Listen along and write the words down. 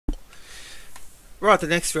Right, the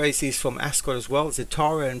next race is from Ascot as well.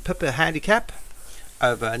 Zatara and Pippa Handicap.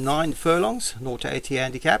 Over 9 furlongs, 0 to 80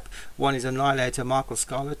 handicap. 1 is Annihilator, Michael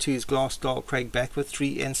Scholar. 2 is Glass Doll, Craig Beckwith.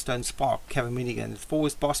 3, Enstone Spark, Kevin Minigan. 4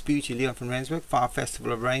 is Boss Beauty, Leon from Rensburg. 5,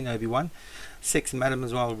 Festival of Rain, Obi-Wan. 6,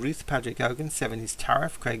 Mademoiselle Ruth, Patrick Hogan. 7 is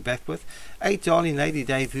Tariff, Craig Beckwith. 8, Darling Lady,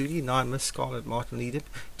 Dave Hooley. 9, Miss Scarlet, Martin Leadip.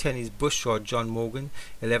 10 is Bushrod, John Morgan.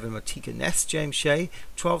 11, Matika Ness, James Shea.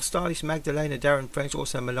 12, Stylish Magdalena, Darren French.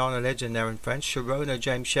 Also Milano Legend, Darren French. Sharona,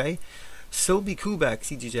 James Shea. Sylvie Kubak,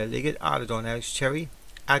 CGJ Liggett. Ardadon, Alex Cherry.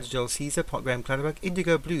 Agile Caesar, Pot Graham Clutterbuck.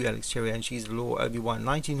 Indigo Blue, Alex Cherry, and she's the Law, Obi-Wan.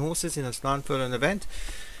 19 horses in this 9 furlong event.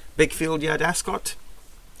 Big field here at Ascot.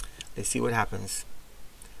 Let's see what happens.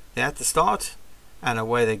 They're at the start, and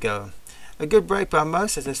away they go. A good break by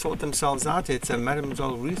most as they sort themselves out. It's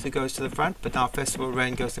Mademoiselle Ruth who goes to the front, but now Festival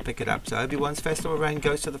Rain goes to pick it up. So Obi-Wan's Festival Rain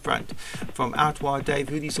goes to the front. From out wide, Dave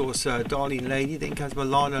Hoody's horse, Darlene Lady. Then comes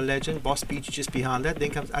Milano Legend, Boss Beauty just behind that. Then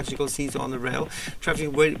comes Agile Caesar on the rail.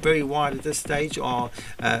 Travelling very wide at this stage are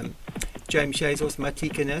James Shea's horse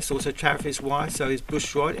Matika Ness, also Travis wide, so is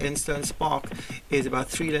Bushrod. Enstone Spark is about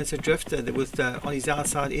 3 lengths adrift with on his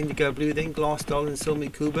outside Indigo Blue, then Glass Doll and Silmi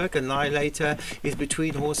Kubik. Annihilator is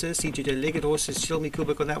between horses. CJ Liggett horses, Silmi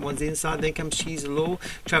Kubik on that one's inside. Then comes She's the Law.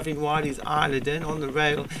 Travelling wide is Ireland. On the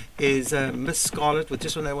rail is Miss Scarlet with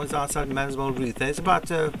just on that one's outside Manswell Ruth. There's about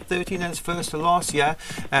 13 lengths first to last year,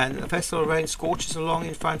 and Festival Rain scorches along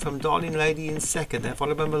in front from Darling Lady in second. Then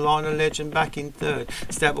followed by Milano Legend back in third.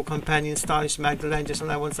 Stable Companion, Stylish Magdalene just on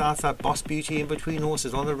that one's outside. Boss Beauty in between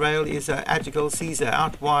horses. On the rail is Agile Caesar.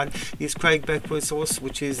 Out wide is Craig Beckwith's horse,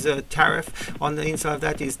 which is Tariff. On the inside of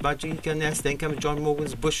that is Majika Ness. Then comes John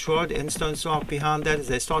Morgan's Bushrod. Enstone Spark behind that as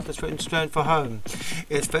they start to turn for home.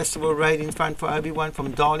 It's Festival Raid in front for Obi-Wan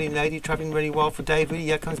from Darling Lady, travelling really well for David.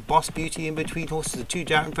 Here comes Boss Beauty in between horses. The 2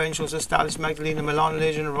 Darren French horses, Stylish Magdalene and Milano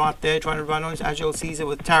Legend right there trying to run on. It's Agile Caesar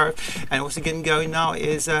with Tariff. And also getting going now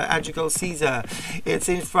is Agile Caesar. It's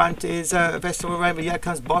in front is Festival Rain, but here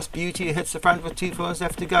comes Boss Beauty. It hits the front with 2 furlongs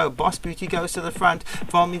left to go. Boss Beauty goes to the front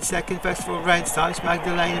from in second. Festival Rain, Stylish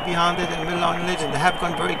Magdalena behind it, and Milan Legend. They have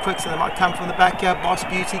gone very quick, so they might come from the back here. Boss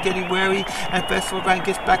Beauty getting wary, and Festival Rain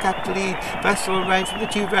gets back up to lead. Festival Rain from the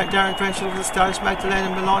 2 Darren French horses, Stylish Magdalena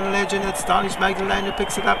and Milano Legend. It's Stylish Magdalena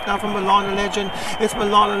picks it up now from Milano Legend. It's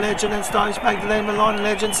Milano Legend and Stylish Magdalena, Milano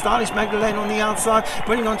Legend. Stylish Magdalena on the outside.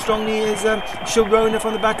 Running on strongly is Sharona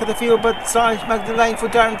from the back of the field, but Stylish Magdalena for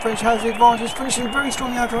Darren French has the advantage. Finishing very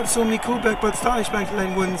strongly out right Silmi Kubek, but Stylish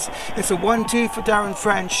Magdalene wins. It's a 1-2 for Darren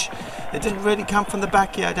French. It didn't really come from the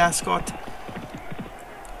back here at Ascot.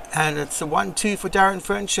 And it's a 1-2 for Darren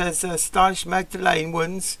French as Stylish Magdalene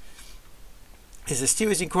wins. It's a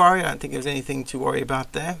steerage inquiry. I don't think there's anything to worry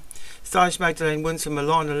about there. Stylish Magdalene wins from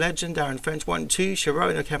Milano Legend. Darren French 1-2.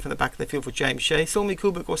 Sharona came from the back of the field for James Shea. Silmi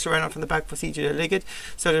Kubik also ran out from the back for CJ Liggett.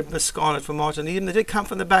 So did Miss Scarlet for Martin Eden. They did come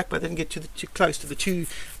from the back, but didn't get too close to the 2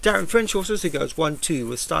 Darren French horses. It goes 1-2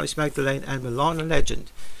 with Stylish Magdalene and Milano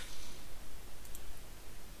Legend.